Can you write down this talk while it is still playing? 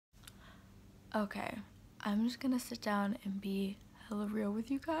Okay, I'm just gonna sit down and be hella real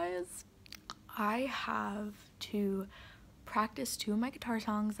with you guys. I have to practice 2 of my guitar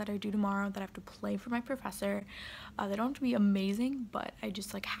songs that are due tomorrow that I have to play for my professor. They don't have to be amazing, but I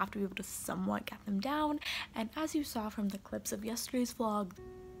just like have to be able to somewhat get them down. And as you saw from the clips of yesterday's vlog,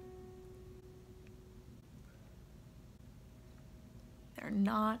 they're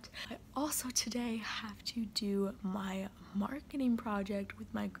not. I also today have to do my marketing project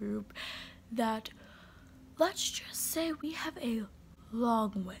with my group that, let's just say, we have a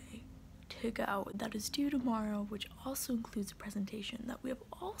long way to go that is due tomorrow, which also includes a presentation that we have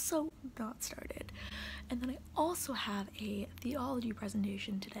also not started. And then I also have a theology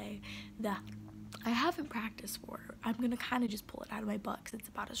presentation today that I haven't practiced for. I'm gonna kind of just pull it out of my butt because it's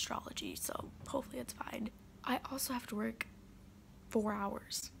about astrology, so hopefully it's fine. I also have to work 4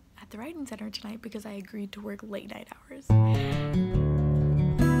 hours at the writing center tonight because I agreed to work late night hours.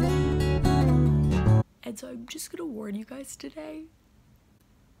 And so I'm just gonna warn you guys today,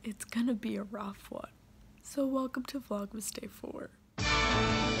 it's gonna be a rough one. So welcome to VLOGMAS Day 4.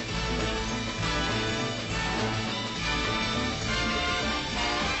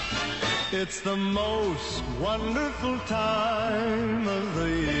 It's the most wonderful time of the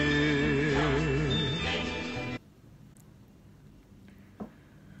year.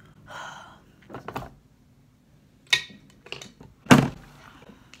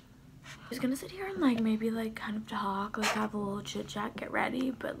 I was gonna sit here and like maybe like kind of talk, like have a little chit chat, get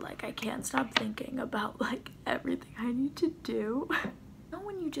ready, but like I can't stop thinking about like everything I need to do. You know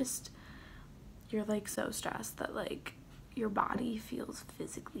when you're like so stressed that like your body feels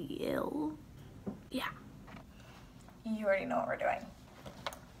physically ill? Yeah. You already know what we're doing.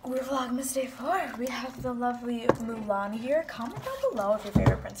 We're VLOGMAS Day 4. We have the lovely Mulan here. Comment down below if your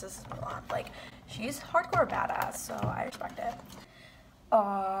favorite princess is Mulan. Like, she's hardcore badass, so I respect it.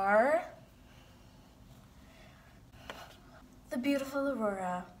 Or the beautiful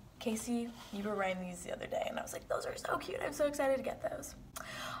Aurora. Casey, you were wearing these the other day, and I was like, those are so cute. I'm so excited to get those.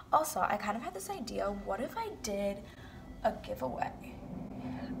 Also, I kind of had this idea. What if I did a giveaway?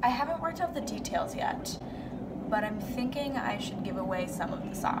 I haven't worked out the details yet, but I'm thinking I should give away some of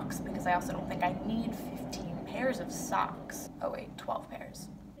the socks because I also don't think I need 15 pairs of socks. Oh wait, 12 pairs.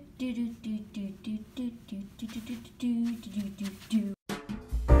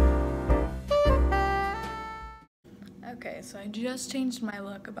 Okay, so I just changed my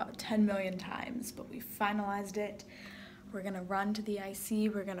look about 10 million times, but we finalized it. We're gonna run to the IC,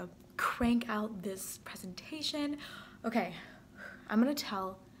 we're gonna crank out this presentation. Okay, I'm gonna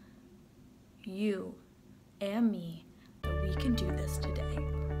tell you and me that we can do this today.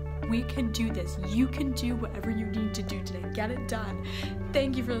 We can do this. You can do whatever you need to do today. Get it done.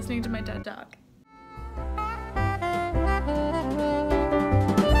 Thank you for listening to my TED Talk.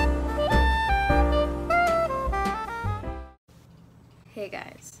 Hey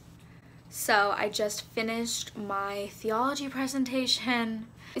guys, so I just finished my theology presentation.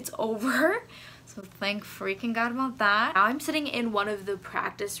 It's over, so thank freaking God about that. Now I'm sitting in one of the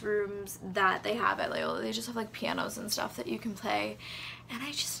practice rooms that they have at Loyola. They just have like pianos and stuff that you can play, and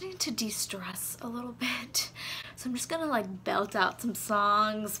I just need to de-stress a little bit. So I'm just gonna like belt out some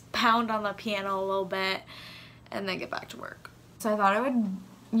songs, pound on the piano a little bit, and then get back to work. So I thought I would,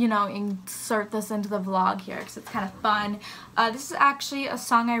 you know, insert this into the vlog here because it's kind of fun. This is actually a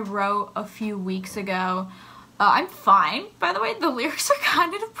song I wrote a few weeks ago. I'm fine, by the way. The lyrics are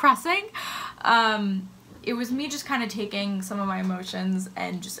kind of depressing. It was me just kind of taking some of my emotions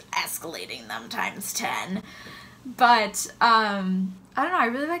and just escalating them times 10. But I don't know, I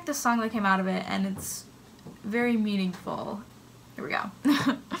really like the song that came out of it, and it's very meaningful. Here we go.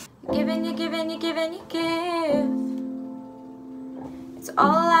 Giving, you giving, you giving, you give. It's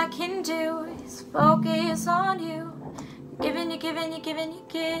all I can do is focus on you. Giving, you giving, you giving, you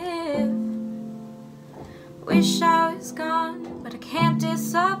give. Wish I was gone, but I can't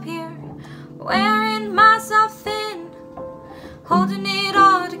disappear. Wearing myself thin, holding it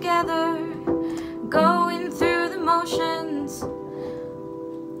all together. Going through the motions,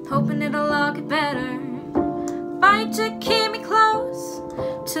 hoping it'll all get better. Fight to keep me close,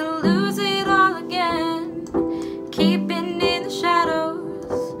 to lose it all again. Keeping in the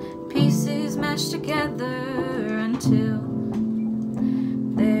shadows, pieces meshed together until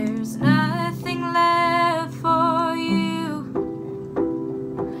there's nothing left for you,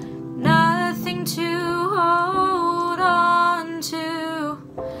 nothing to hold on to,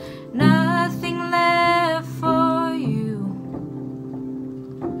 nothing left for you,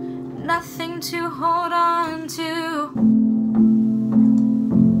 nothing to hold on to.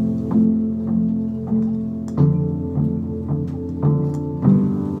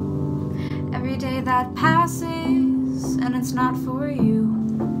 day that passes and it's not for you.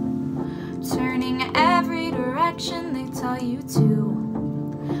 Turning every direction they tell you to.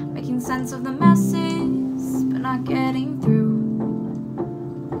 Making sense of the messes, but not getting through.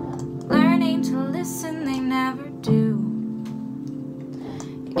 Learning to listen, they never do.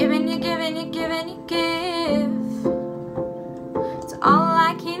 You're giving, you're giving, you're giving, you give. So all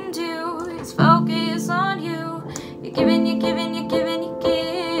I can do is focus on you. You're giving, you're giving, you're giving, you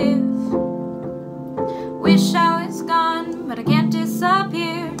give. Wish I was gone, but I can't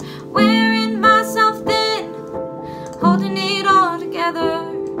disappear. Wearing myself thin, holding it all together.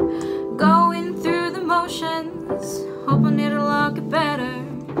 Going through the motions, hoping it'll all get better.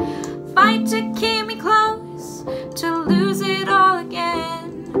 Fight to keep me close, to lose it all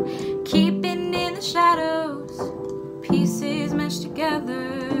again. Keeping in the shadows, pieces meshed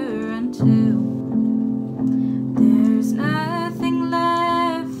together until there's nothing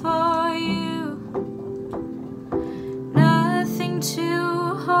left for you. Nothing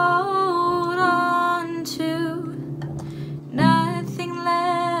to hold on to. Nothing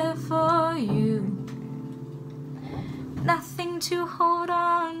left for you. Nothing to hold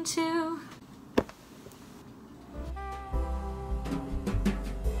on to.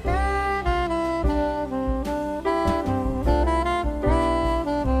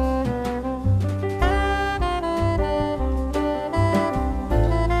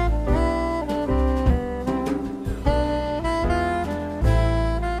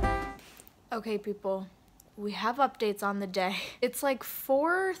 Okay, people, we have updates on the day. It's like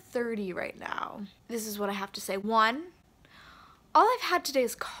 4:30 right now. This is what I have to say. One, all I've had today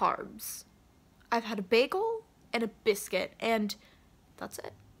is carbs. I've had a bagel and a biscuit, and that's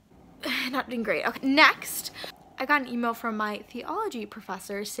it. Not doing great. Okay, next, I got an email from my theology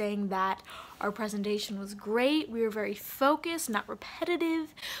professor saying that our presentation was great. We were very focused, not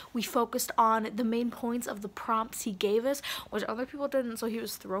repetitive. We focused on the main points of the prompts he gave us, which other people didn't, so he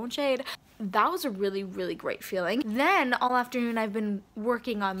was throwing shade. That was a really, really great feeling. Then all afternoon I've been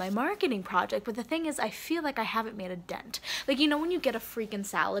working on my marketing project, but the thing is I feel like I haven't made a dent. Like, you know when you get a freaking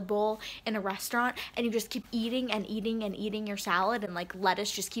salad bowl in a restaurant and you just keep eating and eating and eating your salad and like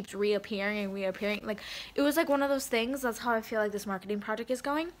lettuce just keeps reappearing and reappearing? Like, it was like one of those things. That's how I feel like this marketing project is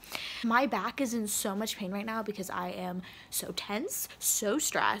going. My back is in so much pain right now because I am so tense, so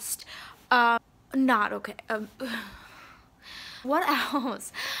stressed. Not okay. What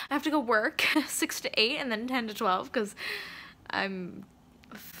else? I have to go work 6 to 8 and then 10 to 12 because I'm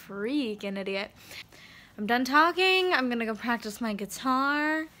a freaking idiot. I'm done talking. I'm gonna go practice my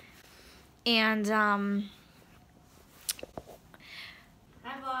guitar. And, Hi,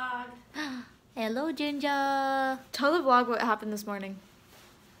 vlog. hello, Ginger. Tell the vlog what happened this morning.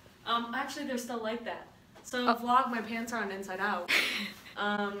 Actually, they're still like that. So, vlog, my pants are on inside out.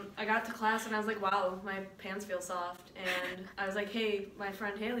 I got to class and I was like, wow, my pants feel soft. And I was like, hey, my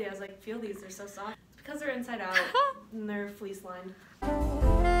friend Haley, I was like, feel these, they're so soft. It's because they're inside out and they're fleece lined.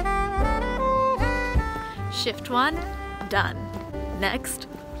 Shift 1, done. Next,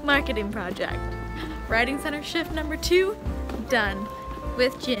 marketing project. Writing center shift number 2, done.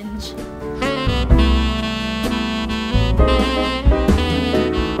 With Ginge.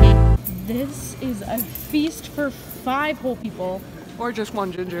 This is a feast for 5 whole people. Or just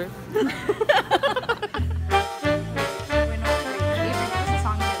one ginger.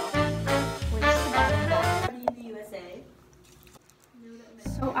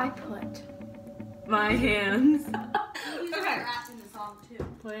 So I put My hands. Okay. In the song too.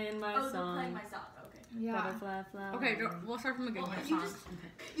 Playing my song. Playing my song. Okay. yeah. Butterfly flower. Okay, we'll start from the beginning.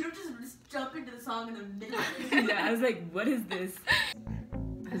 You don't just jump into the song in the middle. Yeah, I was like, what is this?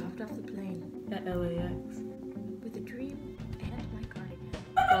 I hopped off the plane at LAX with a dream and my cardigan.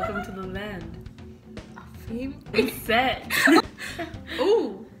 Welcome to the land. A fame. It's set.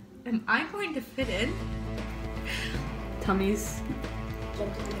 Ooh, am I going to fit in? Tummies.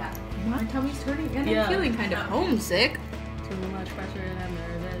 My tummy's hurting and Yeah. I'm feeling kind of homesick. Too much pressure and I'm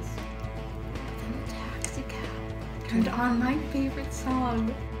nervous. In the taxi cab. Turned on my favorite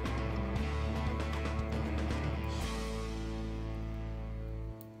song.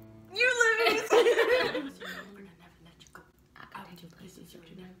 You live in this.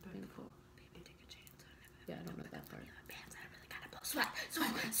 Yeah, I don't know that part.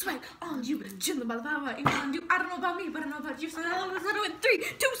 Swag on you, chillin' by the power, on you. I don't know about me, but I know about you. So all of a sudden, in 3,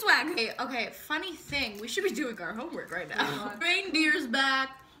 2, swag. Okay, funny thing, we should be doing our homework right now. Reindeer's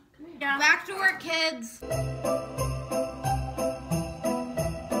back. Yeah. Back to work, kids.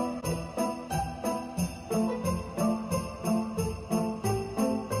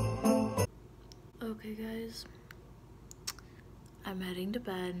 Okay, guys. I'm heading to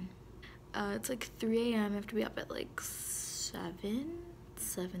bed. It's like 3 a.m. I have to be up at like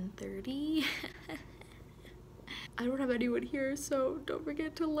 7:30. I don't have anyone here, so don't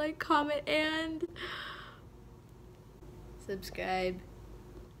forget to like, comment, and subscribe.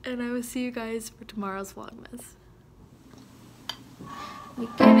 And I will see you guys for tomorrow's Vlogmas. You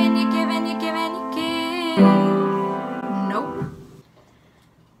giving, you giving, you giving, you give. Nope.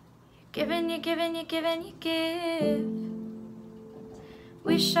 You giving, you giving, you giving, you give.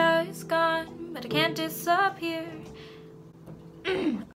 Wish I was gone, but I can't disappear.